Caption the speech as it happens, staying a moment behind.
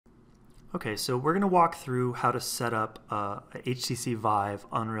Okay, so we're going to walk through how to set up a HTC Vive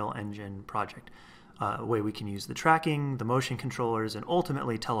Unreal Engine project. A way we can use the tracking, the motion controllers, and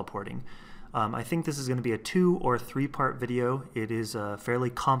ultimately teleporting. I think this is going to be a 2 or 3 part video. It is fairly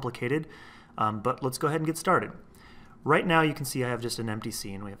complicated, but let's go ahead and get started. Right now you can see I have just an empty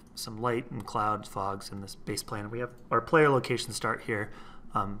scene. We have some light and clouds, fogs, and this base plane. We have our player location start here.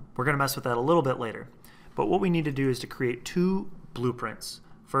 We're going to mess with that a little bit later. But what we need to do is to create 2 blueprints.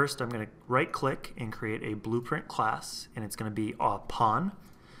 First, I'm going to right-click and create a blueprint class, and it's going to be a pawn,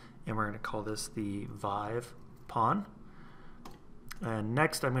 and we're going to call this the Vive pawn. And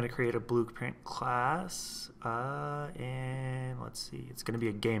next, I'm going to create a blueprint class, and let's see, it's going to be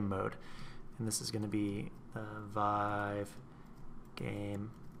a game mode, and this is going to be Vive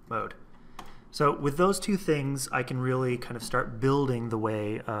game mode. So with those 2 things, I can really kind of start building the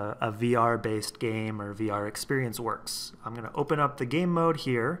way a VR-based game or VR experience works. I'm going to open up the game mode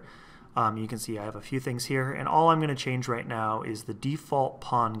here. You can see I have a few things here, and all I'm going to change right now is the default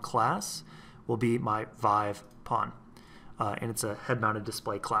pawn class will be my Vive pawn. And it's a head-mounted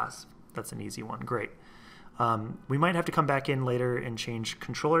display class. That's an easy one. Great. We might have to come back in later and change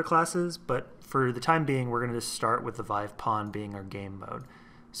controller classes, but for the time being, we're going to just start with the Vive pawn being our game mode.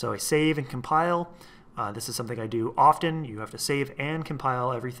 So I save and compile. This is something I do often. You have to save and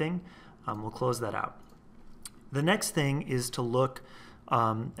compile everything. We'll close that out. The next thing is to look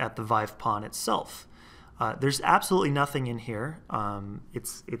at the Vive pawn itself. There's absolutely nothing in here.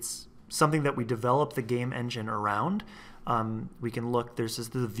 It's something that we develop the game engine around. We can look, there's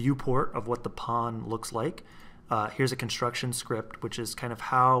the viewport of what the pawn looks like. Here's a construction script, which is kind of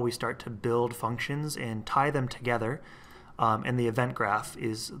how we start to build functions and tie them together. And the event graph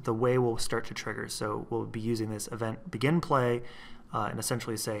is the way we'll start to trigger. So we'll be using this event begin play and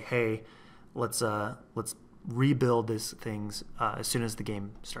essentially say, hey, let's rebuild these things as soon as the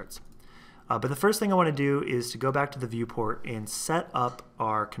game starts. But the first thing I want to do is to go back to the viewport and set up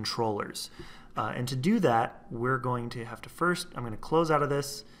our controllers. And to do that, we're going to have to first, I'm going to close out of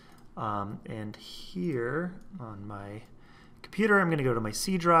this, and here on my computer, I'm going to go to my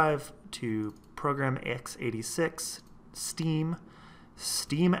C drive to program x86, Steam,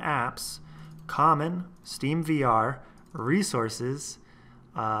 Steam Apps, Common, Steam VR, Resources,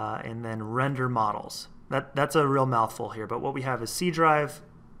 and then Render Models. That's a real mouthful here, but what we have is C drive,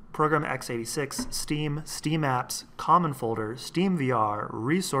 Program x86, Steam, Steam Apps, Common Folder, Steam VR,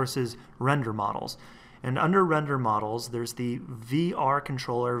 Resources, Render Models. And under Render Models, there's the VR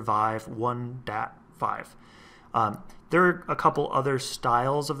controller Vive 1.5. There are a couple other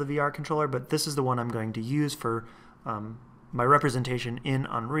styles of the VR controller, but this is the one I'm going to use for my representation in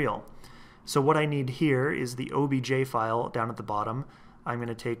Unreal. So what I need here is the OBJ file down at the bottom. I'm going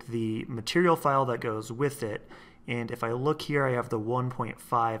to take the material file that goes with it, and if I look here, I have the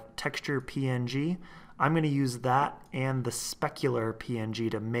 1.5 texture PNG. I'm going to use that and the specular PNG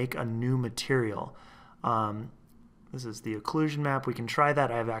to make a new material. This is the occlusion map. We can try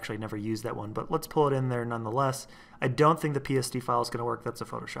that. I've actually never used that one, but let's pull it in there nonetheless. I don't think the PSD file is going to work. That's a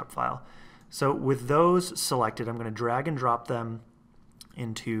Photoshop file. So with those selected, I'm going to drag and drop them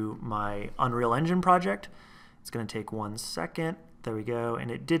into my Unreal Engine project. It's going to take 1 second. There we go.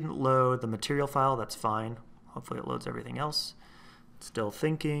 And it didn't load the material file. That's fine. Hopefully it loads everything else. Still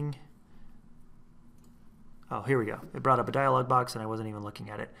thinking. Oh, here we go. It brought up a dialog box and I wasn't even looking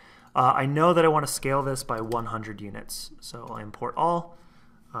at it. I know that I want to scale this by 100 units. So I'll import all.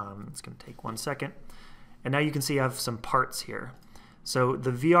 It's going to take 1 second. And now you can see I have some parts here. So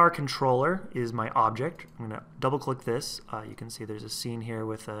the VR controller is my object. I'm going to double click this. You can see there's a scene here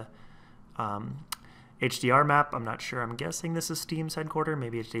with a HDR map. I'm not sure. I'm guessing this is Steam's headquarters.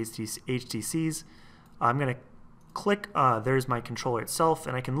 Maybe it's HTC's. I'm going to click, there's my controller itself,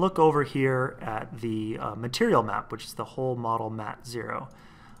 and I can look over here at the material map, which is the whole model mat 0.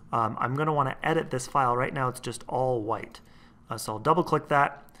 I'm going to want to edit this file. Right now it's just all white. So I'll double click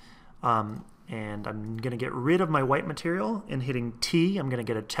that, and I'm going to get rid of my white material, and hitting T, I'm going to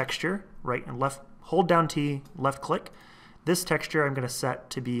get a texture, right and left, hold down T, left click. This texture I'm going to set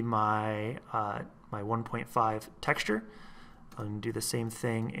to be my, my 1.5 texture. I'm going to do the same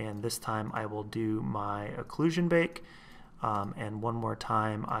thing, and this time I will do my occlusion bake, and one more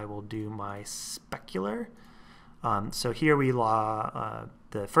time I will do my specular. So here we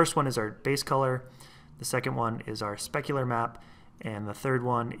the first one is our base color, the second one is our specular map, and the third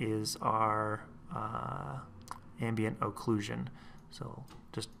one is our ambient occlusion. So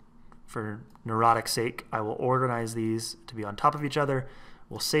just for neurotic sake, I will organize these to be on top of each other.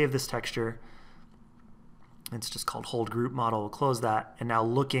 We'll save this texture. It's just called hold group model. We'll close that. And now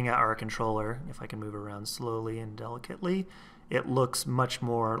looking at our controller, if I can move around slowly and delicately, it looks much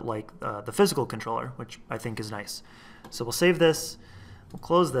more like the physical controller, which I think is nice. So we'll save this, we'll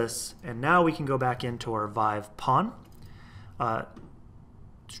close this, and now we can go back into our Vive pawn.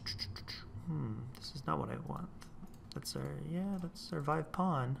 This is not what I want. That's our Vive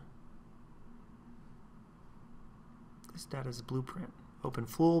pawn. This data is blueprint. Open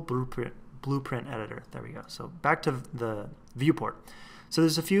full blueprint editor. There we go. So back to the viewport. So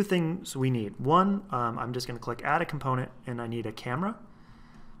there's a few things we need. One, I'm just going to click add a component, and I need a camera.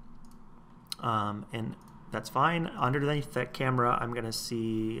 And that's fine. Underneath that camera, I'm going to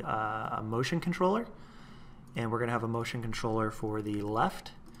see a motion controller, and we're going to have a motion controller for the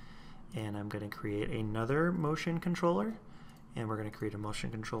left. And I'm going to create another motion controller, and we're going to create a motion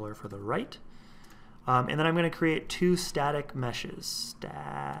controller for the right. And then I'm going to create two static meshes.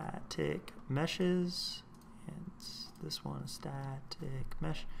 And this one, static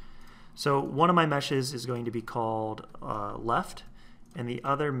mesh. So one of my meshes is going to be called left, and the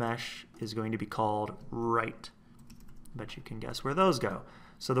other mesh is going to be called right. Bet you can guess where those go.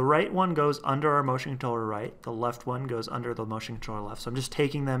 So the right one goes under our motion controller right, the left one goes under the motion controller left. So I'm just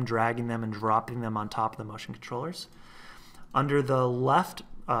taking them, dragging them, and dropping them on top of the motion controllers. Under the left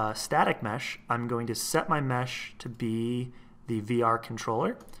static mesh, I'm going to set my mesh to be the VR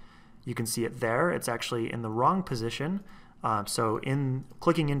controller. You can see it there. It's actually in the wrong position. So in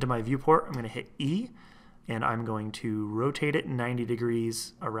clicking into my viewport, I'm going to hit E, and I'm going to rotate it 90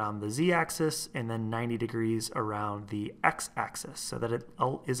 degrees around the Z-axis and then 90 degrees around the X-axis so that it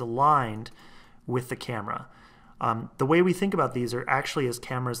is aligned with the camera. The way we think about these are actually as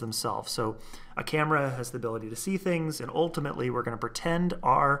cameras themselves. So a camera has the ability to see things, and ultimately we're going to pretend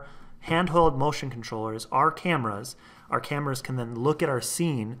our handheld motion controllers, our cameras can then look at our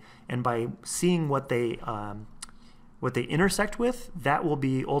scene, and by seeing what they intersect with, that will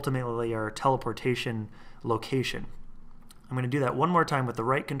be ultimately our teleportation location. I'm going to do that one more time with the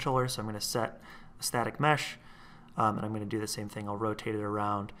right controller, so I'm going to set a static mesh, and I'm going to do the same thing. I'll rotate it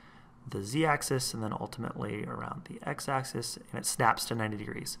around the Z-axis and then ultimately around the X-axis, and it snaps to 90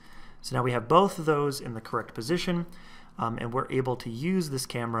 degrees. So now we have both of those in the correct position, and we're able to use this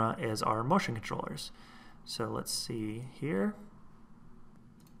camera as our motion controllers. So let's see here.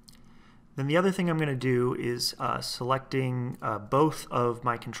 Then the other thing I'm going to do is selecting both of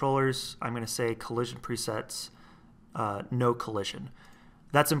my controllers. I'm going to say collision presets, no collision.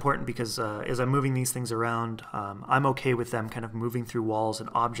 That's important because as I'm moving these things around, I'm okay with them kind of moving through walls and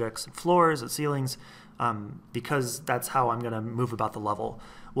objects and floors and ceilings because that's how I'm going to move about the level.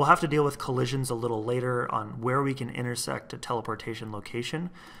 We'll have to deal with collisions a little later on where we can intersect a teleportation location.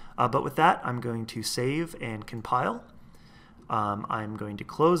 But with that, I'm going to save and compile. I'm going to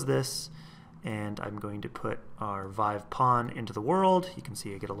close this, and I'm going to put our Vive pawn into the world. You can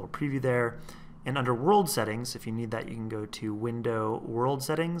see I get a little preview there. And under world settings, if you need that, you can go to Window World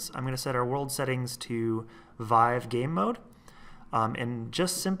Settings. I'm going to set our world settings to Vive Game Mode. And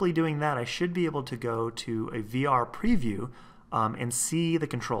just simply doing that, I should be able to go to a VR preview and see the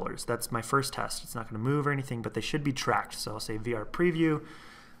controllers. That's my first test. It's not going to move or anything, but they should be tracked. So I'll say VR preview.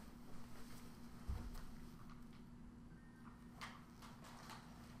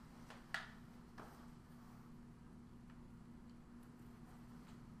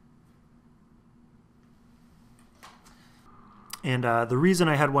 And the reason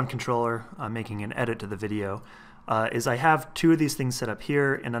I had one controller making an edit to the video is I have two of these things set up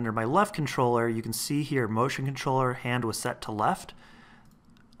here, and under my left controller, you can see here motion controller hand was set to left.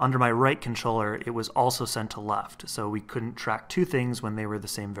 Under my right controller, it was also set to left, so we couldn't track two things when they were the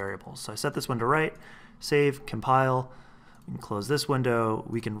same variables. So I set this one to right, save, compile, we can close this window,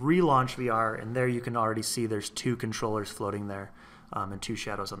 we can relaunch VR, and there you can already see there's two controllers floating there and two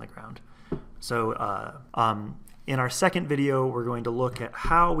shadows on the ground. So in our second video, we're going to look at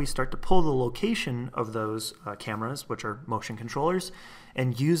how we start to pull the location of those cameras, which are motion controllers,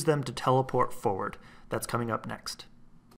 and use them to teleport forward. That's coming up next.